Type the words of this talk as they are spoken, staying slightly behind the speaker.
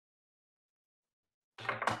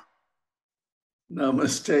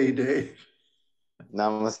Namaste, Dave.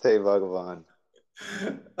 Namaste, Bhagavan.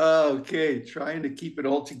 Okay, trying to keep it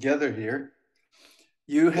all together here.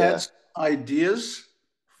 You had Yeah, some ideas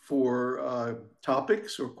for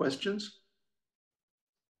topics or questions?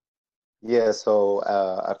 yeah. So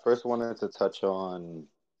I first wanted to touch on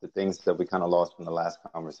the things that we kind of lost from the last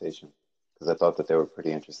conversation because I thought that they were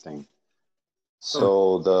pretty interesting.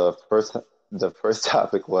 Oh, So the first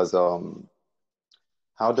topic was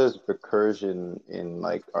how does recursion in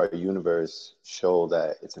like our universe show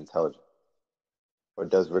that it's intelligent, or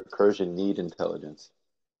does recursion need intelligence?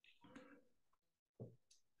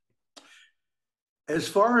 as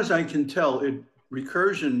far as I can tell,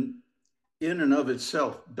 recursion in and of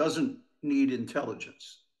itself doesn't need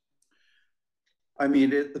intelligence. I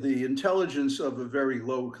mean, the intelligence of a very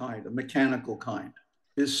low kind, a mechanical kind,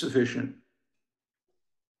 is sufficient.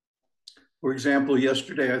 For example,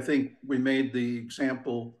 yesterday, I think we made the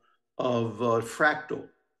example of fractal.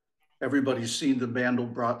 Everybody's seen the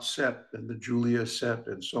Mandelbrot set and the Julia set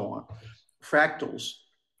and so on. Fractals.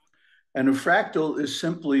 And a fractal is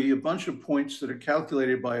simply a bunch of points that are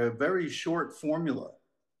calculated by a very short formula.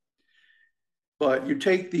 But you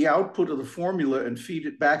take the output of the formula and feed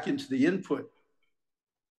it back into the input,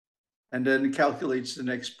 and then it calculates the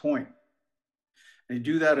next point. And you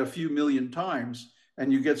do that a few million times,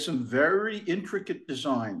 and you get some very intricate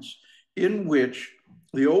designs in which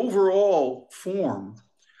the overall form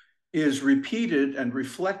is repeated and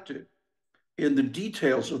reflected in the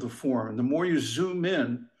details of the form. And the more you zoom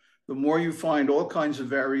in, the more you find all kinds of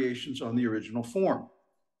variations on the original form.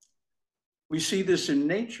 We see this in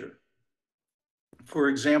nature. For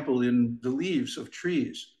example, in the leaves of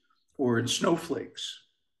trees or in snowflakes,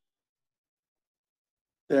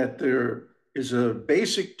 that there is a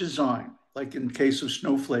basic design, like in the case of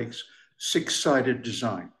snowflakes, six-sided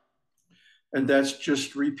design. And that's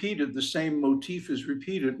just repeated. The same motif is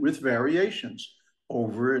repeated with variations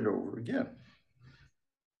over and over again.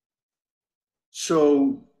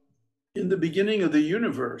 So in the beginning of the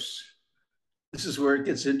universe, this is where it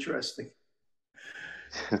gets interesting.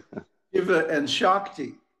 Shiva and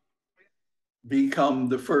Shakti become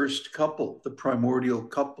the first couple, the primordial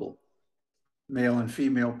couple, male and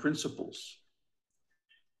female principles.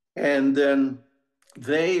 And then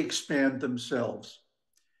they expand themselves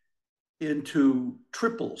into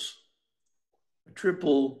triples. A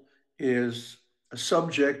triple is a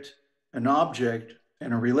subject, an object,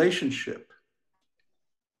 and a relationship.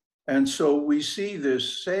 And so we see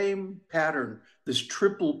this same pattern, this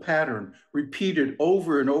triple pattern, repeated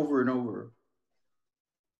over and over and over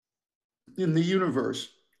in the universe.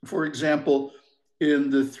 For example,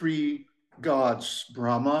 in the three gods,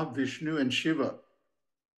 Brahma, Vishnu, and Shiva,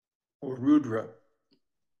 or Rudra,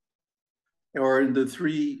 or in the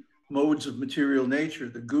three modes of material nature,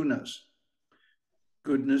 the gunas,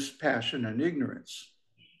 goodness, passion, and ignorance.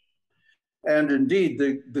 And indeed,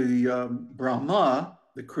 the Brahma,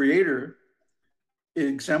 the creator,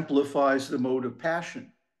 exemplifies the mode of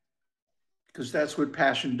passion, because that's what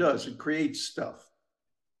passion does. It creates stuff.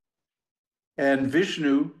 And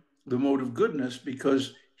Vishnu, the mode of goodness,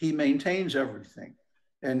 because he maintains everything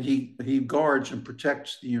and he guards and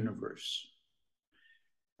protects the universe.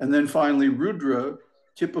 And then finally, Rudra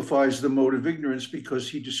typifies the mode of ignorance because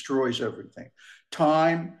he destroys everything.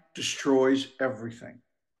 Time destroys everything.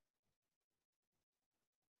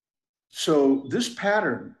 So this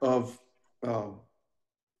pattern of a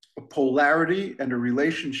polarity and a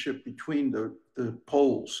relationship between the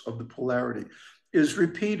poles of the polarity is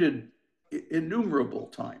repeated innumerable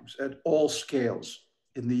times at all scales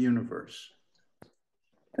in the universe.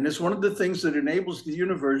 And it's one of the things that enables the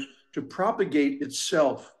universe to propagate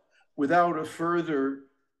itself without a further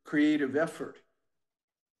creative effort.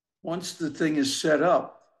 Once the thing is set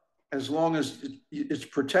up, as long as it's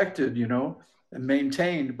protected, and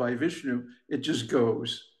maintained by Vishnu, it just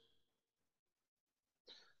goes.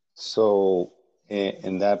 So,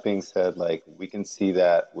 in that being said, like we can see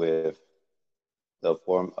that with the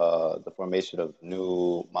formation of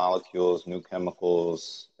new molecules, new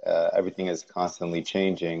chemicals, everything is constantly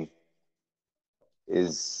changing.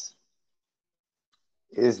 Is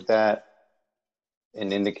is that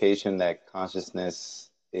an indication that consciousness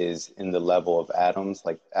is in the level of atoms?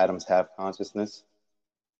 Like atoms have consciousness?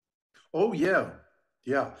 Oh, yeah.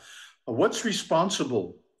 Yeah. What's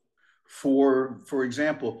responsible for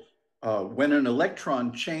example, when an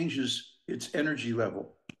electron changes its energy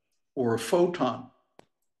level or a photon?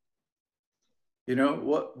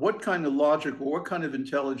 What kind of logic or what kind of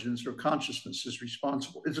intelligence or consciousness is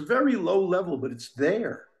responsible? It's a very low level, but it's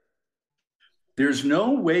there. There's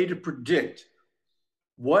no way to predict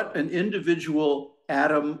what an individual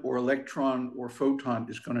atom or electron or photon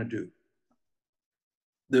is going to do.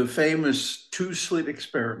 The famous two-slit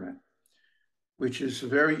experiment, which is a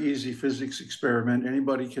very easy physics experiment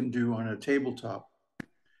anybody can do on a tabletop,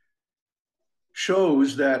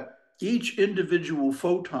 shows that each individual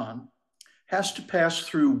photon has to pass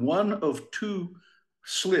through one of two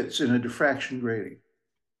slits in a diffraction grating.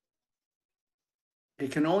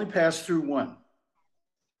 It can only pass through one.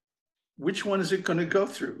 Which one is it going to go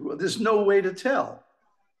through? Well, there's no way to tell.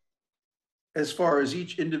 As far as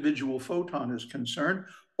each individual photon is concerned,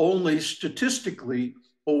 only statistically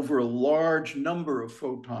over a large number of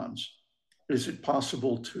photons is it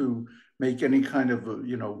possible to make any kind of a,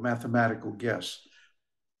 mathematical guess.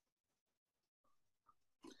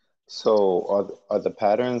 So are the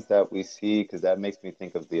patterns that we see, because that makes me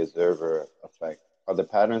think of the observer effect, are the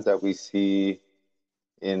patterns that we see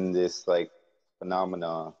in this like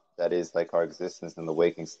phenomena that is like our existence in the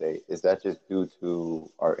waking state, is that just due to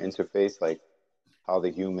our interface, like how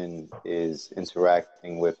the human is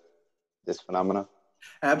interacting with this phenomena?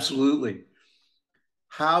 Absolutely.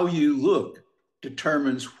 How you look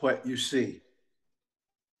determines what you see.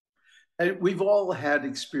 And we've all had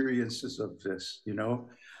experiences of this,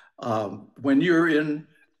 when you're in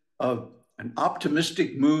an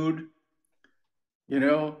optimistic mood,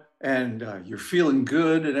 and you're feeling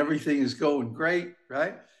good and everything is going great,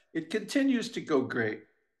 right? It continues to go great.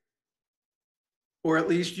 Or at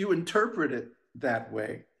least you interpret it that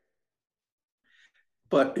way.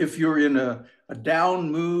 But if you're in a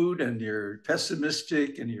down mood and you're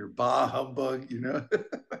pessimistic and you're bah humbug,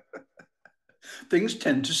 things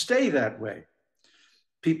tend to stay that way.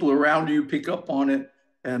 People around you pick up on it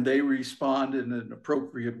and they respond in an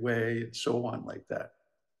appropriate way and so on like that.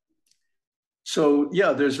 So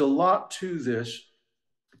yeah, there's a lot to this.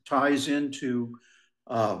 It ties into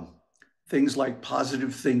things like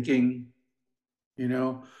positive thinking.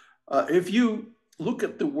 If you look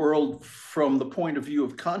at the world from the point of view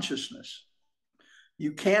of consciousness,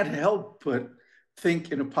 you can't help but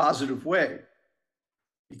think in a positive way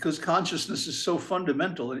because consciousness is so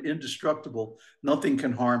fundamental and indestructible. Nothing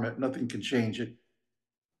can harm it. Nothing can change it.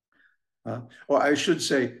 Or I should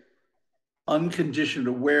say, unconditioned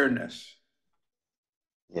awareness.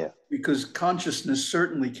 Yeah. Because consciousness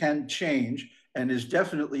certainly can change and is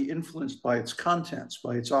definitely influenced by its contents,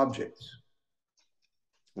 by its objects.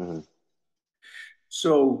 Mm-hmm.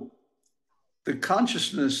 So the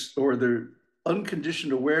consciousness or the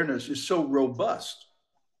unconditioned awareness is so robust,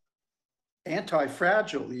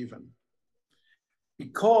 anti-fragile even,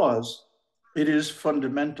 because it is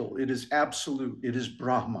fundamental, it is absolute, it is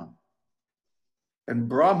Brahman. And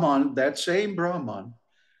Brahman, that same Brahman,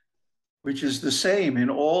 which is the same in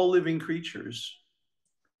all living creatures,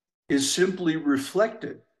 is simply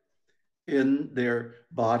reflected in their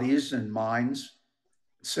bodies and minds,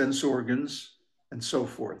 sense organs, and so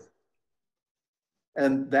forth.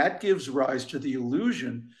 And that gives rise to the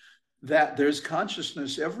illusion that there's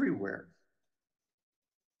consciousness everywhere.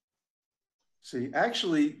 See,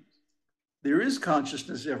 actually, there is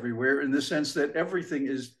consciousness everywhere in the sense that everything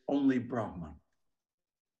is only Brahman.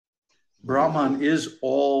 Brahman is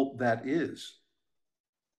all that is.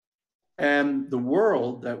 And the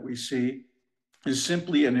world that we see is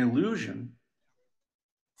simply an illusion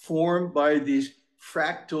formed by these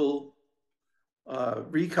fractal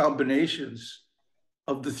recombinations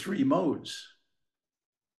of the three modes.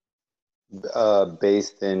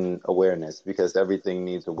 Based in awareness, because everything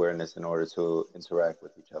needs awareness in order to interact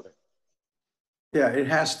with each other. Yeah, it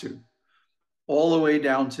has to, all the way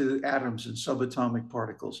down to atoms and subatomic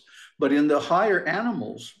particles. But in the higher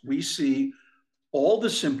animals, we see all the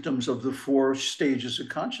symptoms of the four stages of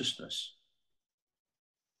consciousness.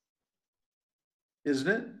 Isn't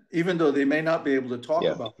it? Even though they may not be able to talk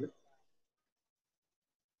about it.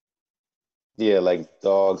 Yeah, like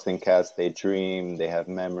dogs and cats, they dream, they have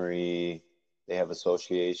memory, they have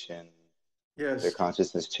association. Yes. Their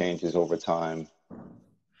consciousness changes over time.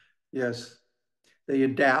 Yes. They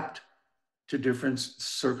adapt to different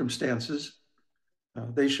circumstances.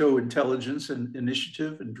 They show intelligence and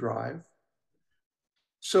initiative and drive.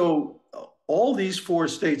 So all these four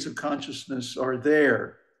states of consciousness are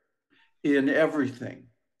there in everything.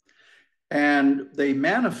 And they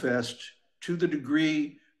manifest to the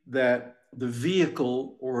degree that the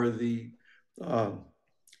vehicle or the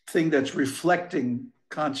thing that's reflecting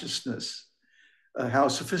consciousness, how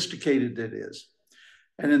sophisticated it is.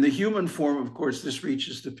 And in the human form, of course, this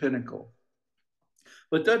reaches the pinnacle.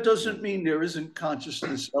 But that doesn't mean there isn't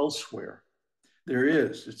consciousness elsewhere. There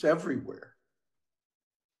is, it's everywhere.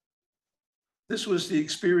 This was the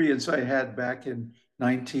experience I had back in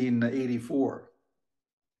 1984.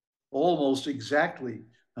 almost exactly.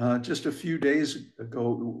 Just a few days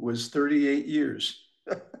ago was 38 years.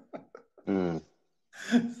 Mm.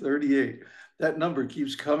 38. That number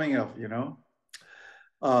keeps coming up, you know.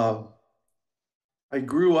 Uh, I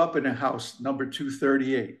grew up in a house number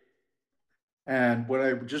 238. And when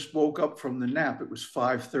I just woke up from the nap, it was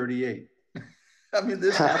 5:38. I mean,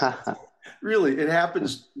 this happens. Really, it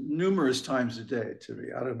happens numerous times a day to me.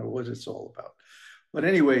 I don't know what it's all about. But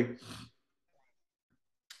anyway,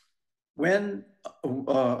 when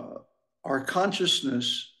our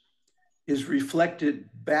consciousness is reflected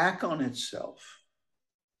back on itself,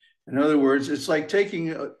 in other words, it's like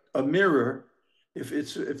taking a mirror, if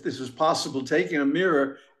this is possible, taking a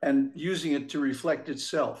mirror and using it to reflect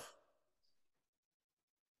itself.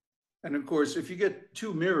 And of course, if you get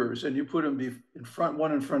two mirrors and you put them in front,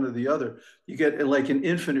 one in front of the other, you get like an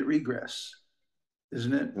infinite regress,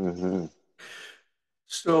 isn't it? Mm-hmm.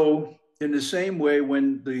 So, in the same way,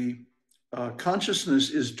 when the consciousness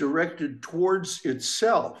is directed towards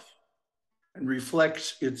itself and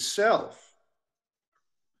reflects itself,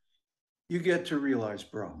 you get to realize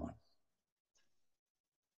Brahman.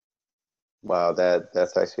 Wow,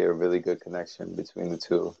 that's actually a really good connection between the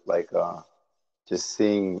two. Like just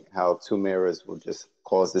seeing how two mirrors will just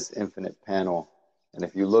cause this infinite panel, and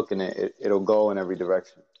if you look in it, it'll go in every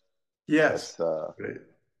direction. Yes. That's Right.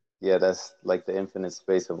 yeah, that's like the infinite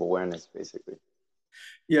space of awareness, basically.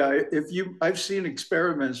 Yeah, I've seen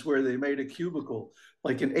experiments where they made a cubicle,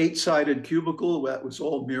 like an eight-sided cubicle that was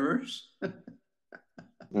all mirrors.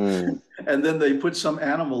 Mm. And then they put some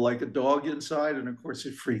animal like a dog inside, and of course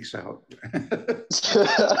it freaks out.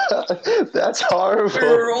 That's horrible.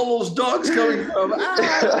 Where are all those dogs coming from?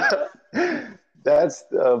 Ah! That's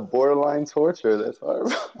borderline torture. That's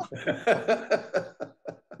horrible.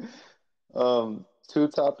 Two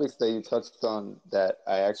topics that you touched on that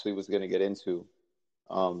I actually was going to get into,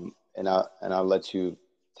 and I'll let you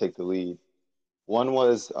take the lead. One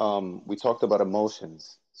was we talked about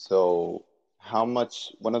emotions. So how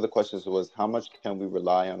much? One of the questions was how much can we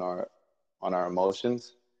rely on our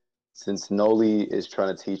emotions? Since Gnowly is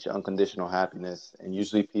trying to teach unconditional happiness, and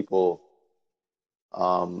usually people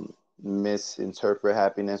misinterpret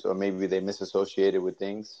happiness, or maybe they misassociate it with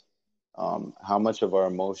things. How much of our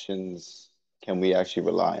emotions can we actually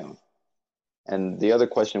rely on? And the other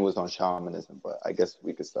question was on shamanism, but I guess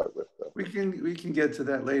we could start with We can get to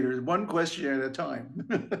that later. One question at a time.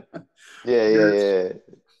 yeah, yeah, there's yeah.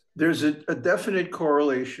 there's a definite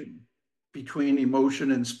correlation between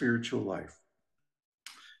emotion and spiritual life.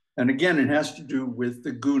 And again, it has to do with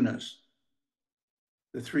the gunas,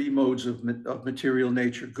 the three modes of material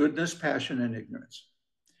nature: goodness, passion, and ignorance.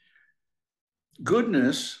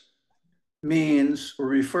 Goodness means or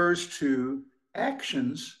refers to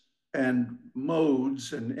actions and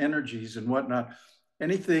modes and energies and whatnot,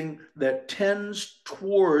 anything that tends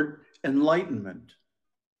toward enlightenment.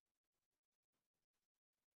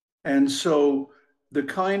 And so the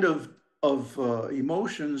kind of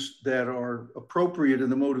emotions that are appropriate in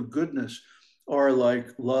the mode of goodness are like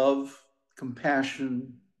love,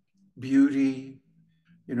 compassion, beauty,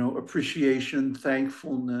 appreciation,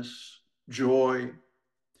 thankfulness, joy,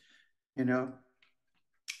 you know.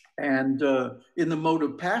 And in the mode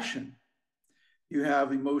of passion, you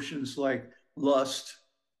have emotions like lust,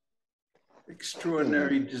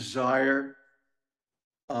 extraordinary Mm, desire,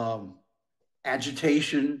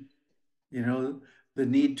 agitation, the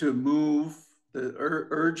need to move, the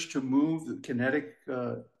urge to move, the kinetic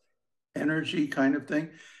energy kind of thing,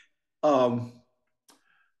 um,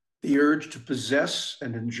 the urge to possess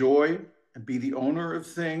and enjoy and be the owner of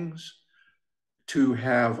things, to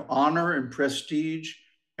have honor and prestige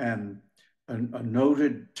and a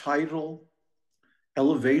noted title,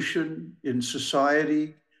 elevation in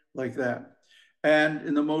society, like that. And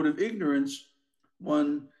in the mode of ignorance,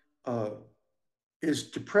 one is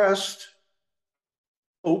depressed,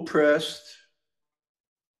 oppressed,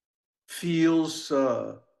 feels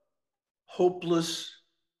hopeless,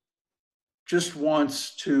 just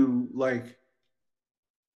wants to like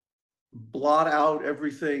blot out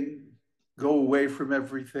everything, go away from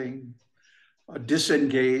everything,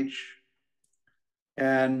 disengage.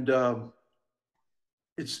 And oh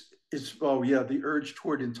yeah, the urge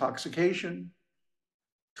toward intoxication,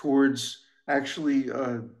 towards actually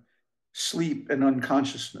sleep and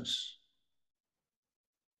unconsciousness.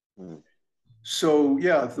 mm, So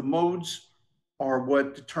yeah, the modes are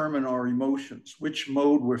what determine our emotions, which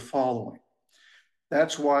mode we're following.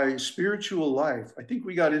 That's why spiritual life, I think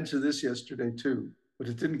we got into this yesterday too, but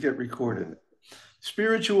it didn't get recorded. mm,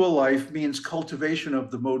 Spiritual life means cultivation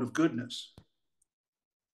of the mode of goodness.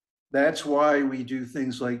 That's why we do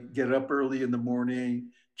things like get up early in the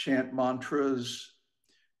morning, chant mantras,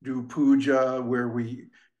 do puja, where we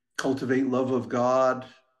cultivate love of God.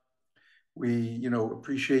 We,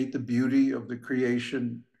 appreciate the beauty of the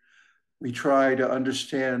creation. We try to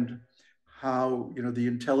understand how, the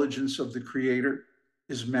intelligence of the creator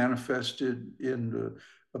is manifested in the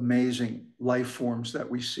amazing life forms that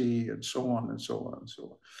we see, and so on and so on and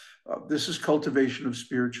so on. This is cultivation of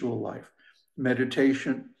spiritual life,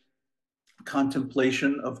 meditation,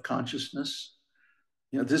 contemplation of consciousness.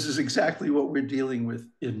 This is exactly what we're dealing with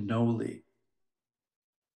in Gnowly.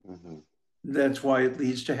 Mm-hmm. That's why it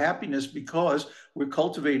leads to happiness, because we're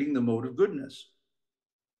cultivating the mode of goodness.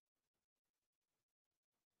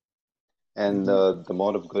 And the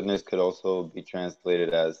mode of goodness could also be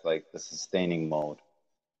translated as like the sustaining mode.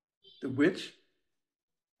 The which?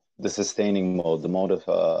 The sustaining mode, the mode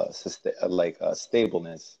of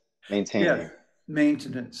stableness, maintaining. Yeah,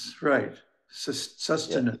 maintenance, right.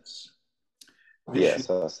 Sustenance. Yeah. Yeah,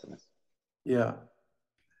 sustenance. Yeah.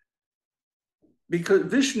 Because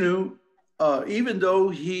Vishnu, even though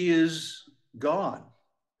he is God,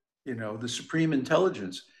 the supreme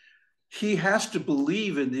intelligence, he has to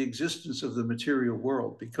believe in the existence of the material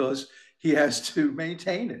world, because he has to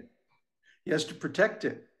maintain it. He has to protect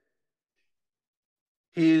it.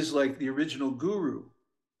 He is like the original guru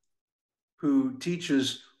who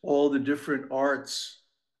teaches all the different arts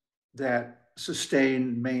that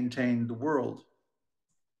sustain, maintain the world.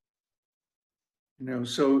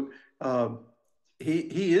 So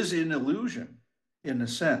he is in illusion, in a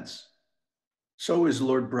sense. So is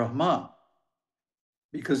Lord Brahma,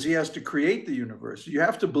 because he has to create the universe. You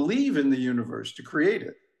have to believe in the universe to create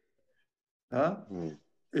it. Huh? Mm.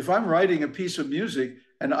 If I'm writing a piece of music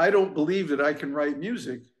and I don't believe that I can write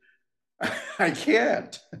music, I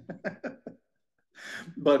can't.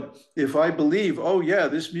 But if I believe, oh yeah,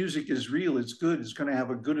 this music is real, it's good, it's going to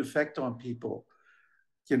have a good effect on people,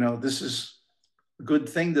 this is a good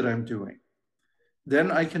thing that I'm doing,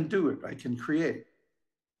 then I can do it. I can create.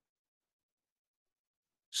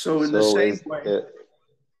 So in the same way,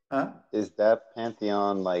 is that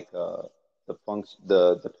pantheon like the function,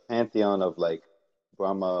 the pantheon of like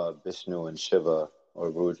Brahma, Vishnu, and Shiva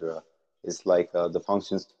or Rudra is like the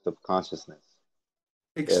functions of consciousness?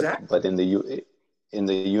 Exactly. But in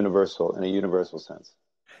a universal sense.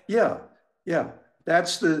 Yeah, yeah.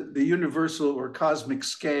 That's the universal or cosmic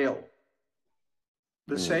scale.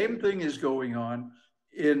 The same thing is going on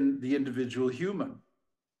in the individual human.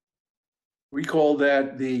 We call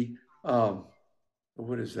that the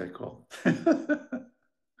what is that called?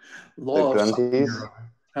 Law the of Granthis?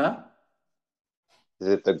 Huh? Is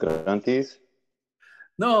it the Granthis?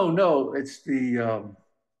 No, it's the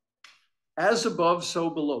as above, so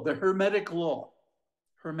below. The Hermetic law.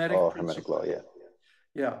 Hermetic law, yeah.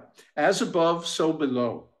 Yeah. As above, so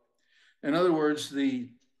below. In other words, the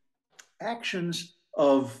actions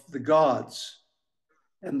of the gods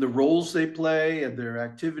and the roles they play and their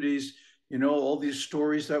activities, all these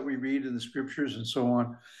stories that we read in the scriptures and so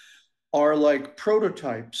on, are like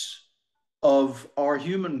prototypes of our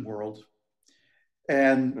human world.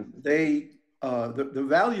 And they, the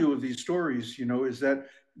value of these stories, is that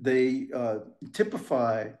they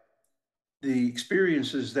typify the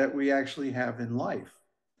experiences that we actually have in life,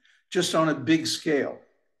 just on a big scale.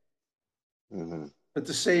 Mm-hmm. But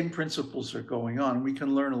the same principles are going on. We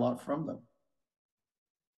can learn a lot from them.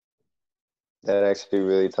 That actually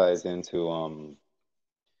really ties into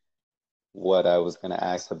what I was going to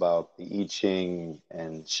ask about the I Ching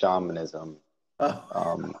and shamanism.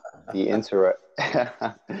 Oh.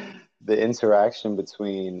 The interaction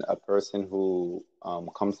between a person who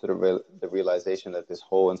comes to the realization that this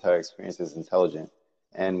whole entire experience is intelligent,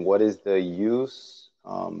 and what is the use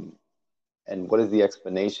and what is the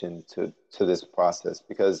explanation to this process?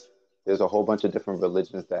 Because there's a whole bunch of different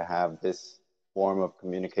religions that have this form of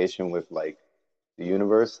communication with like the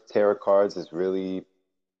universe. Tarot cards is really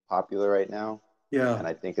popular right now. Yeah. And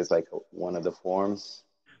I think it's like one of the forms.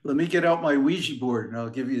 Let me get out my Ouija board and I'll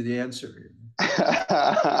give you the answer.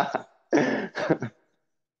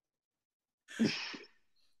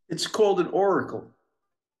 It's called an oracle.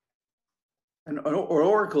 An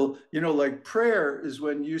oracle, like prayer is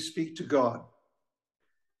when you speak to God.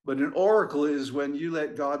 But an oracle is when you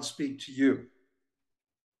let God speak to you.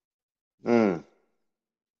 Mm.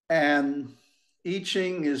 And I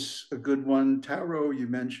Ching is a good one. Tarot, you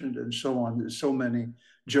mentioned, and so on. There's so many.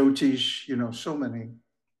 Jyotish, so many.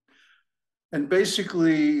 And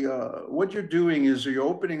basically, what you're doing is you're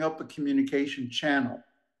opening up a communication channel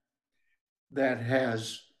that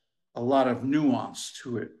has a lot of nuance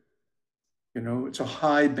to it. It's a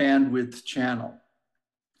high bandwidth channel.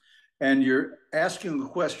 And you're asking a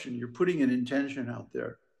question, you're putting an intention out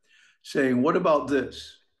there. saying, what about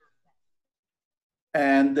this?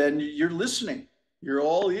 And then you're listening. You're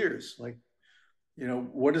all ears. Like,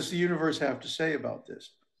 what does the universe have to say about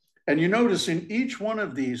this? And you notice in each one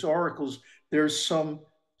of these oracles, there's some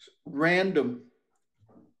random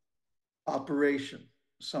operation,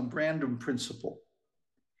 some random principle.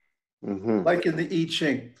 Mm-hmm. Like in the I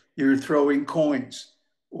Ching, you're throwing coins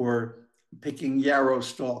or picking yarrow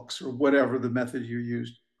stalks or whatever the method you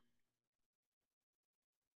used.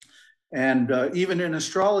 And even in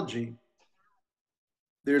astrology,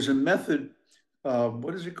 there's a method,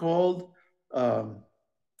 what is it called?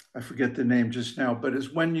 I forget the name just now, but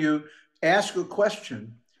it's when you ask a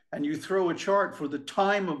question and you throw a chart for the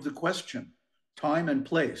time of the question, time and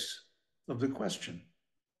place of the question.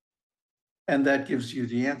 And that gives you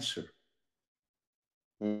the answer.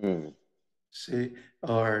 Mm-hmm. See,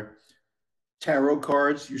 or tarot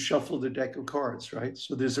cards, you shuffle the deck of cards, right?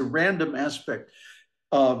 So there's a random aspect.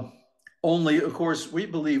 Only, of course, we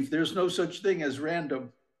believe there's no such thing as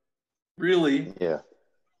random. Really, Yeah.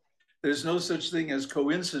 there's no such thing as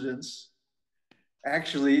coincidence.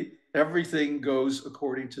 Actually, everything goes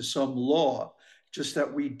according to some law, just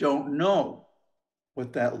that we don't know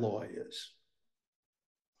what that law is.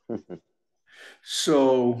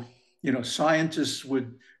 So, scientists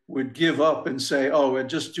would give up and say, oh, and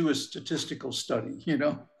just do a statistical study,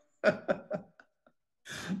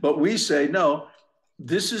 But we say, no,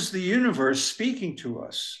 this is the universe speaking to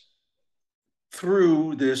us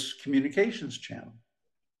through this communications channel.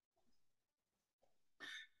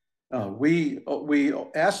 We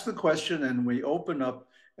ask the question and we open up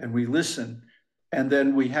and we listen, and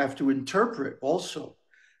then we have to interpret also.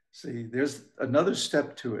 See, there's another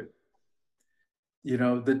step to it.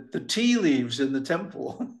 The tea leaves in the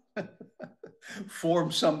temple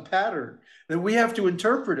form some pattern, then we have to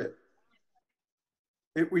interpret it.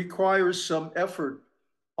 It requires some effort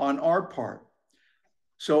on our part.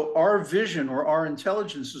 So our vision or our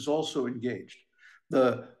intelligence is also engaged.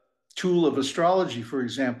 The tool of astrology, for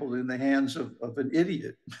example, in the hands of an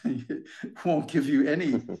idiot won't give you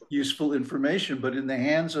any useful information, but in the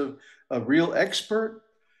hands of a real expert,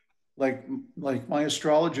 like my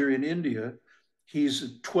astrologer in India, he's a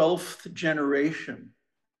 12th generation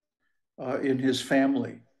in his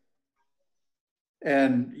family.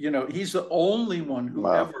 And, he's the only one who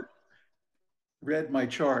Wow. ever read my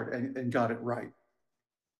chart and got it right.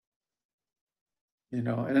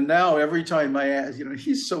 And now every time I ask,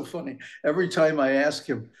 he's so funny. Every time I ask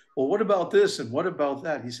him, well, what about this and what about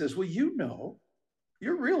that? He says, well, you're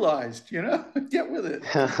realized, get with it.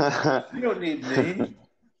 You don't need me.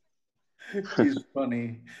 He's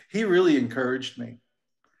funny. He really encouraged me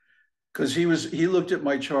because he looked at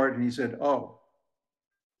my chart and he said, oh,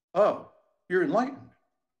 you're enlightened.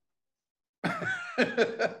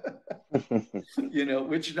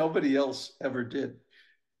 Which nobody else ever did.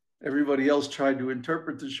 Everybody else tried to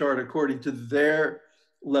interpret the chart according to their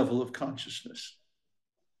level of consciousness,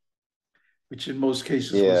 which in most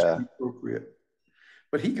cases was inappropriate.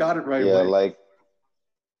 But he got it right away.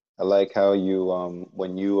 I like how you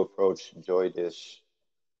when you approached Joy Dish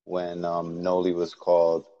when Gnowly was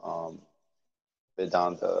called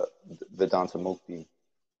Vedanta Mukti,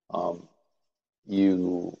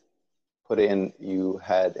 you put in, you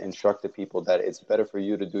had instructed people that it's better for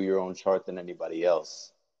you to do your own chart than anybody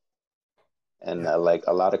else. And like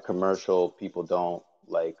a lot of commercial people don't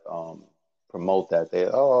promote that.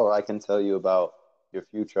 I can tell you about your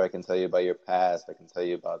future, I can tell you about your past, I can tell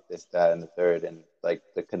you about this, that, and the third. And like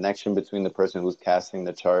the connection between the person who's casting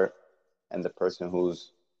the chart and the person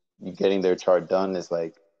who's getting their chart done is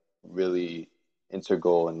like really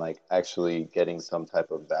integral and like actually getting some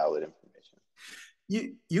type of valid information.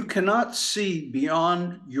 You cannot see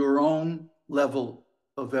beyond your own level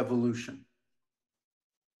of evolution.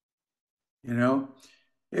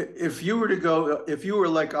 If you were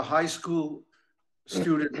like a high school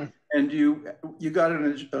student and you got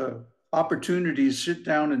an opportunity to sit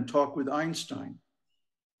down and talk with Einstein,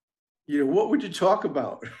 what would you talk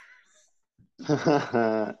about?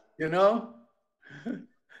 You're not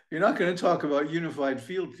going to talk about unified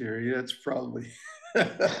field theory. That's probably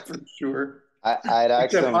for sure. I'd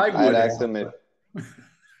ask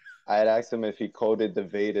him if he coded the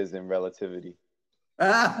Vedas in relativity.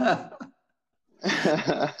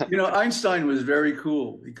 Einstein was very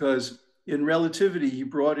cool because in relativity, he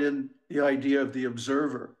brought in the idea of the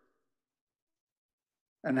observer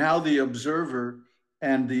and how the observer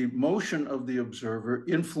and the motion of the observer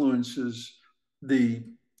influences the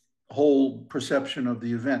whole perception of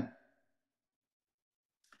the event.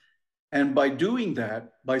 And by doing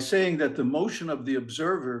that, by saying that the motion of the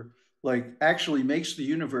observer like actually makes the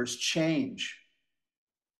universe change,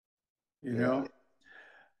 you Yeah. know.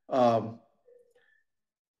 Um,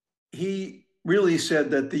 he really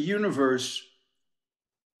said that the universe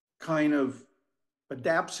kind of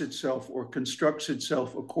adapts itself or constructs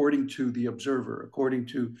itself according to the observer, according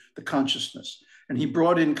to the consciousness. And he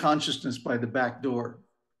brought in consciousness by the back door,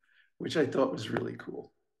 which I thought was really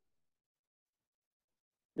cool.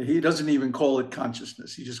 He doesn't even call it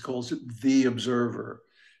consciousness. He just calls it the observer,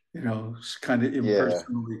 kind of Yeah,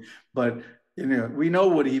 impersonally. But, we know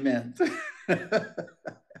what he meant.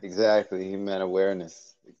 exactly. He meant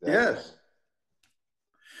awareness. Exactly. Yes,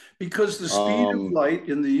 because the speed of Um, light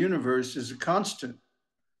in the universe is a constant,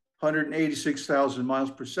 186,000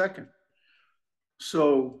 miles per second.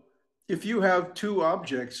 So if you have two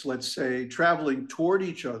objects, let's say, traveling toward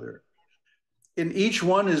each other, and each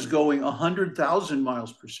one is going 100,000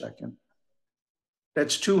 miles per second,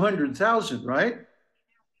 that's 200,000, right?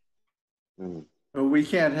 mm, But we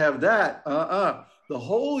can't have that. The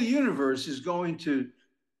whole universe is going to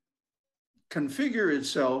configure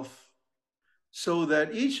itself so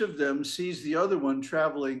that each of them sees the other one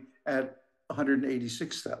traveling at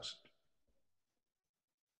 186,000.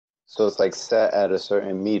 so it's like set at a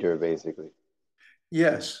certain meter, basically.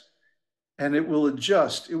 Yes. And it will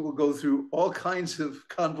adjust. It will go through all kinds of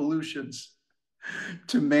convolutions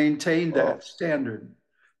to maintain Oh, that standard.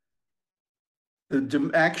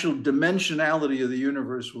 The actual dimensionality of the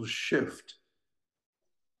universe will shift.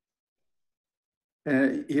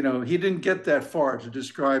 And he didn't get that far to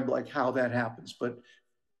describe like how that happens, but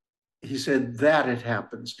he said that it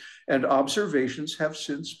happens. And observations have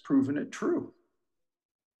since proven it true.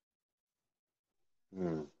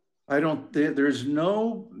 mm, There's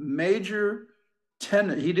no major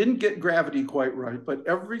tenet. He didn't get gravity quite right, but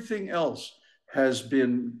everything else has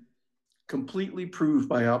been completely proved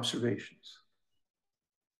by observations.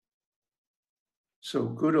 So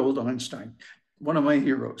good old Einstein, one of my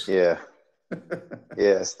heroes. yeah,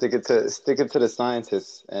 yeah. Stick it to the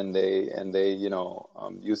scientists, and they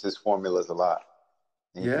use his formulas a lot.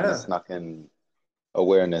 And he kind of Yeah. snuck in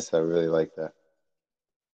awareness. I really like that.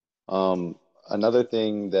 Um, Another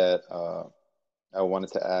thing that I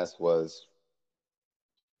wanted to ask was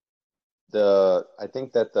I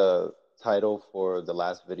think that the title for the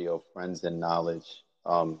last video, Friends and Knowledge,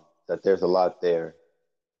 that there's a lot there.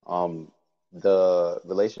 Um, the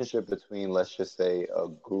relationship between, let's just say, a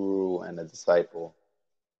guru and a disciple,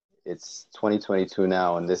 it's 2022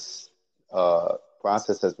 now, and this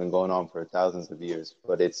process has been going on for thousands of years,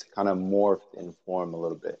 but it's kind of morphed in form a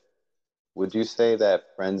little bit. Would you say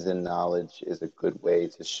that Friends in Knowledge is a good way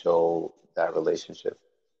to show that relationship?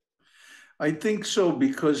 I think so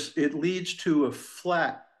because it leads to a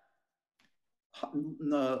flat,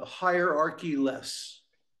 hierarchy less.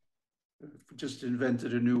 Just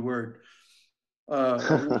invented a new word. A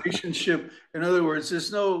relationship. In other words,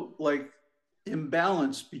 there's no like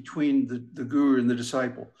imbalance between the guru and the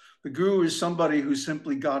disciple. The guru is somebody who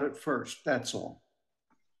simply got it first. That's all.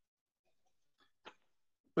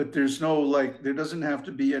 But there's no like, there doesn't have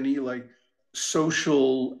to be any like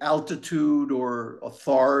social altitude or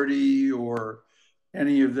authority or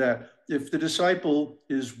any of that. If the disciple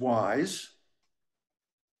is wise,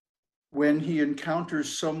 when he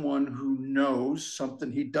encounters someone who knows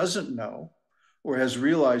something he doesn't know or has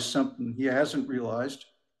realized something he hasn't realized,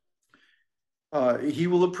 he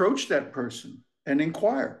will approach that person and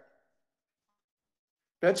inquire.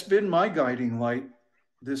 That's been my guiding light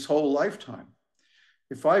this whole lifetime.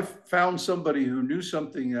 If I found somebody who knew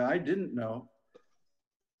something that I didn't know,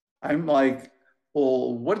 I'm like,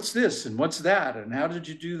 well, what's this and what's that? And how did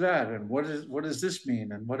you do that? And what does this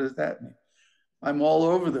mean? And what does that mean? I'm all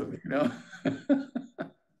over them.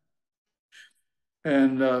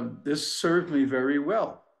 And this served me very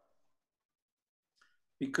well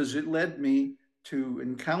because it led me to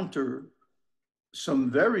encounter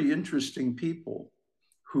some very interesting people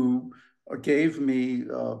who gave me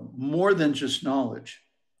more than just knowledge,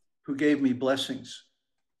 who gave me blessings,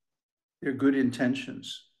 their good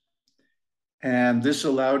intentions. And this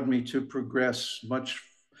allowed me to progress much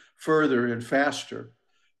further and faster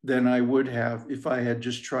than I would have if I had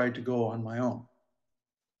just tried to go on my own.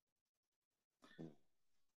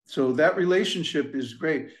 So that relationship is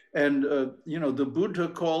great. And, the Buddha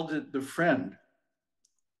called it the friend.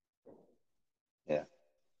 Yeah.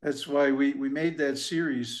 That's why we made that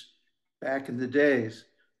series back in the days,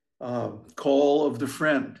 Call of the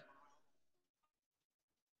Friend.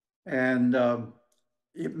 And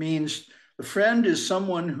it means the friend is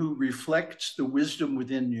someone who reflects the wisdom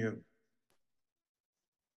within you.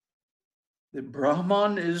 The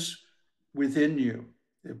Brahman is within you.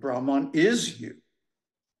 The Brahman is you.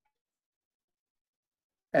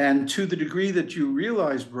 And to the degree that you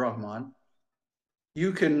realize Brahman,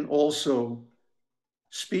 you can also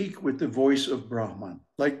speak with the voice of Brahman,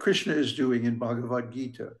 like Krishna is doing in Bhagavad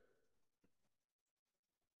Gita.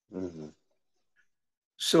 Mm-hmm.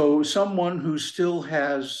 So someone who still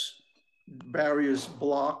has various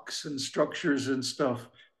blocks and structures and stuff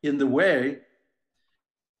in the way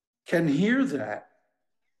can hear that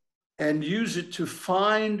and use it to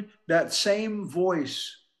find that same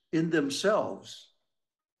voice in themselves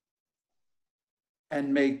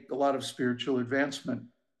and make a lot of spiritual advancement.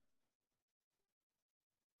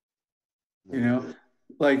 You know,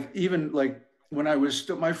 like even like when I was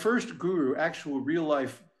still, my first guru, actual real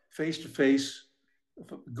life face-to-face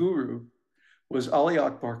guru, was Ali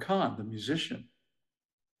Akbar Khan, the musician.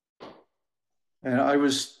 And I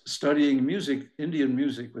was studying music, Indian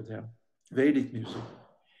music with him, Vedic music.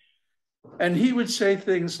 And he would say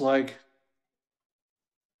things like,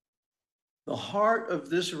 the heart of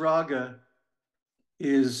this raga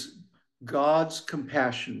is God's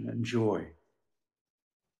compassion and joy.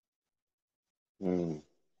 Mm.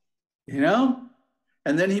 You know?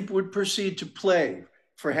 And then he would proceed to play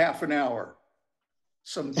for half an hour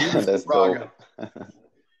some beautiful That's raga.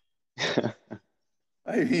 dope.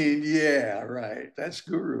 I mean, yeah, right. That's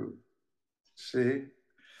guru. See?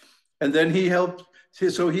 And then he helped,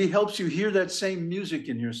 so he helps you hear that same music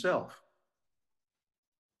in yourself.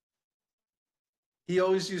 He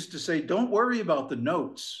always used to say, don't worry about the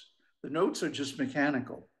notes. The notes are just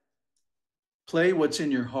mechanical. Play what's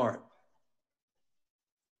in your heart.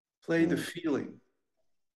 Play the feeling.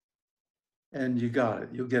 And you got it.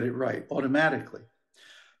 You'll get it right automatically.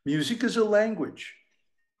 Music is a language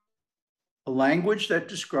that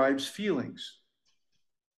describes feelings.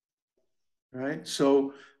 Right?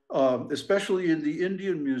 So, especially in the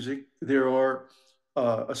Indian music, there are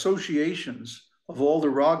associations of all the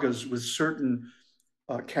ragas with certain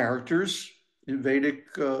characters in Vedic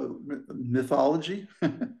mythology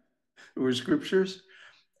or scriptures,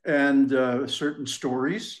 and certain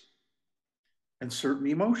stories and certain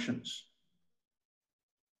emotions.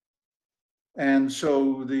 And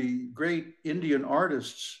so the great Indian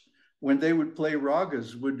artists, when they would play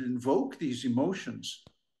ragas, would invoke these emotions.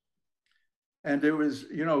 And there was,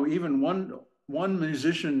 you know, even one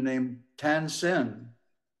musician named Tan Sen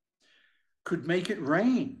could make it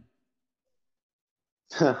rain.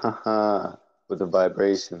 With the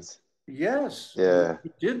vibrations. Yes, Yeah.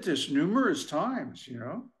 he did this numerous times, you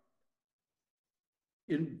know,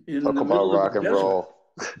 in Talk the about middle of rock the and desert. roll.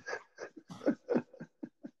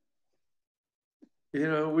 You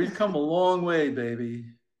know, we've come a long way, baby,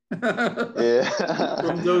 Yeah.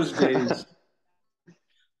 from those days.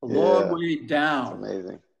 A long Yeah. way It's down,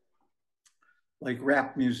 amazing. like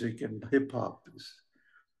rap music and hip hop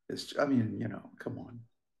is, I mean, you know, come on.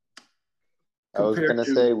 I was Compared gonna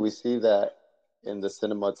to, say we see that in the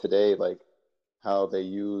cinema today, like how they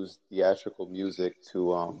use theatrical music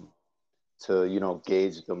to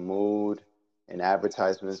gauge the mood in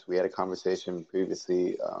advertisements. We had a conversation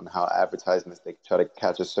previously on how advertisements they try to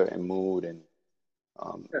catch a certain mood and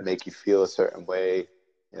yes, make you feel a certain way.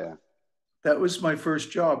 Yeah. that was my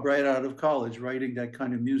first job right out of college, writing that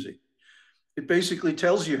kind of music. It basically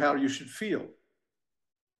tells you how you should feel.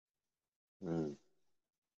 Mm.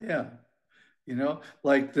 Yeah. You know,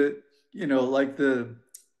 like the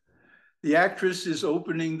actress is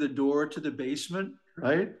opening the door to the basement,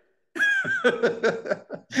 right?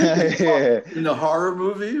 Yeah. In the horror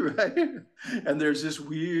movie, right? And there's this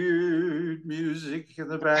weird music in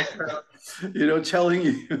the background, you know, telling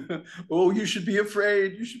you, oh, you should be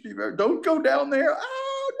afraid. You should be, don't go down there.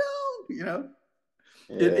 Oh, no. You know,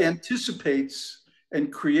 it Yeah. anticipates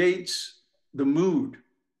and creates the mood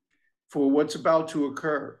for what's about to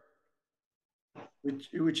occur,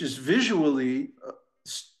 which is visually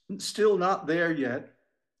still not there yet,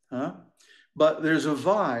 huh? But there's a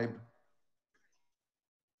vibe.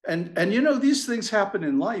 And you know, these things happen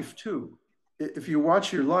in life too. If you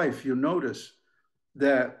watch your life, you'll notice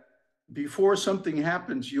that before something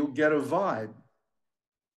happens, you'll get a vibe.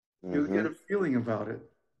 You'll get Mm-hmm. a feeling about it,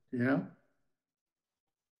 you know?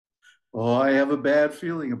 Oh, I have a bad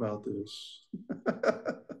feeling about this.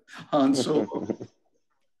 Han Solo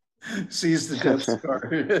sees the Death Star.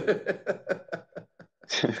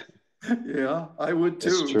 Yeah, I would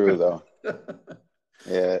It's too. true though.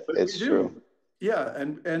 Yeah, But we it's true. do. Yeah,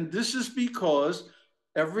 and this is because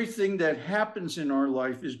everything that happens in our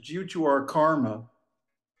life is due to our karma,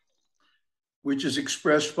 which is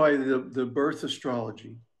expressed by the birth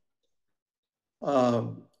astrology.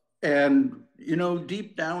 Um, and you know,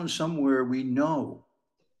 deep down somewhere, we know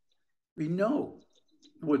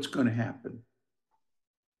what's going to happen.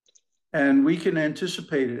 And we can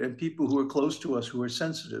anticipate it, and people who are close to us who are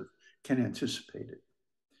sensitive can anticipate it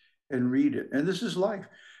and read it. And this is life.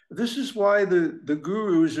 This is why the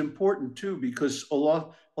guru is important too, because a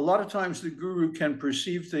lot of times the guru can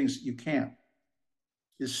perceive things you can't.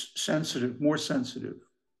 Is sensitive, more sensitive.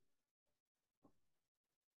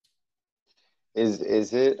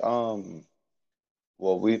 Is it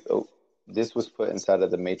well we this was put inside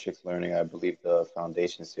of the Matrix Learning, I believe, the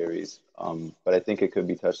Foundation series. But I think it could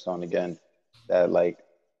be touched on again that like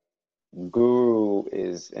guru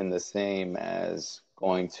is in the same as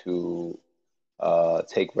going to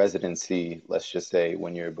take residency, let's just say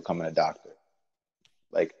when you're becoming a doctor.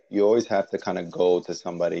 Like you always have to kind of go to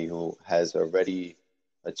somebody who has already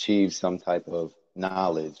achieved some type of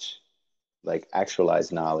knowledge, like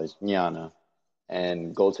actualized knowledge, jnana,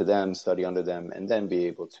 and go to them, study under them, and then be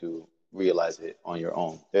able to realize it on your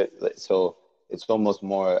own. So it's almost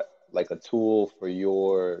more like a tool for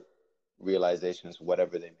your realizations,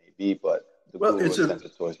 whatever they may be, but the Well, guru is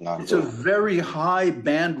centered towards it's a non-dual. very high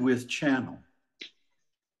bandwidth channel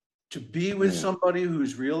to be with somebody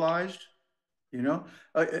who's realized, you know,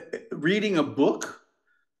 reading a book,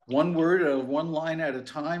 one word or one line at a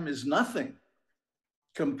time is nothing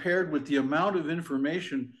compared with the amount of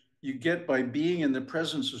information you get by being in the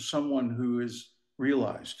presence of someone who is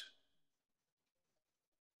realized.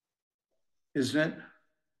 Isn't it?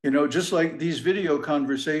 You know, just like these video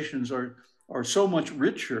conversations are so much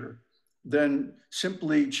richer than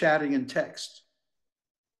simply chatting in text.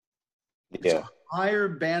 It's Yeah. a higher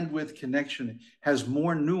bandwidth connection, has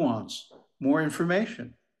more nuance, more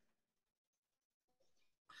information.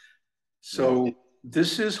 So Yeah.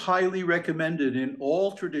 this is highly recommended in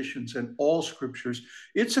all traditions and all scriptures.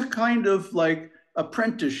 It's a kind of like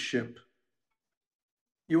apprenticeship.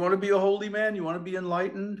 You want to be a holy man? You want to be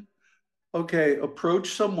enlightened? Okay,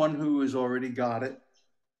 approach someone who has already got it.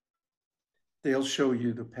 They'll show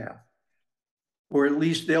you the path. Or at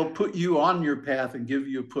least they'll put you on your path and give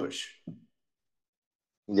you a push.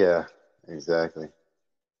 Yeah, exactly.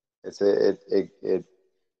 It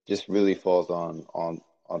just really falls on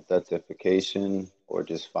authentication, or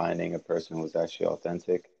just finding a person who's actually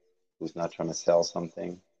authentic, who's not trying to sell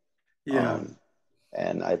something. Yeah, Um,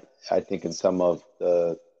 and I think in some of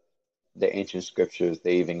the ancient scriptures,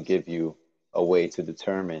 they even give you a way to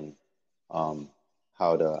determine um,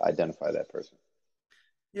 how to identify that person.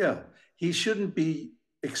 yeah. He shouldn't be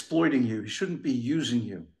exploiting you. He shouldn't be using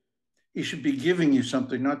you. He should be giving you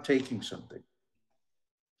something, not taking something.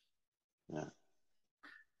 Yeah.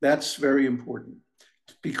 That's very important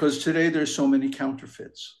because today there's so many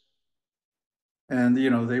counterfeits. And,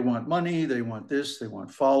 you know, they want money, they want this, they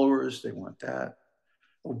want followers, they want that,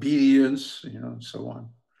 obedience, you know, and so on.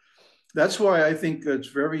 That's why I think it's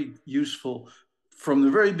very useful from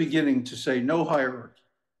the very beginning to say no hierarchy.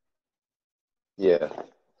 Yeah.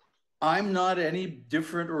 I'm not any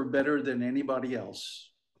different or better than anybody else.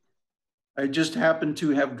 I just happen to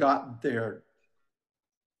have gotten there,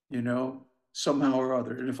 you know, somehow or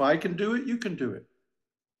other. And if I can do it, you can do it.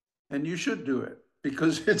 And you should do it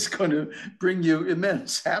because it's going to bring you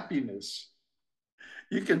immense happiness.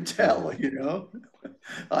 You can tell, Yeah. you know.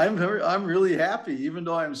 I'm really happy, even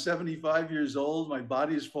though I'm 75 years old. My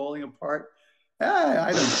body is falling apart.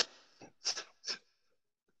 I don't.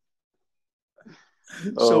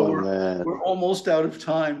 So Oh man. we're almost out of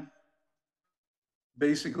time.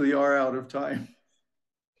 Basically, are out of time.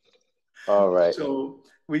 All right. So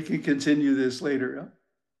we can continue this later.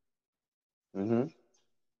 Mm-hmm.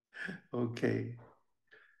 Okay.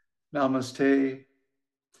 Namaste.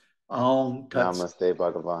 Aum Tat Sat. Namaste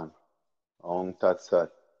Bhagavan. Om Tat Sat.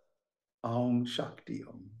 Aum Shakti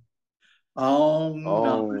Om. Aum Namah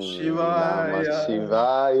Om Namah Shivaya.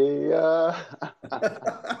 Shivaya.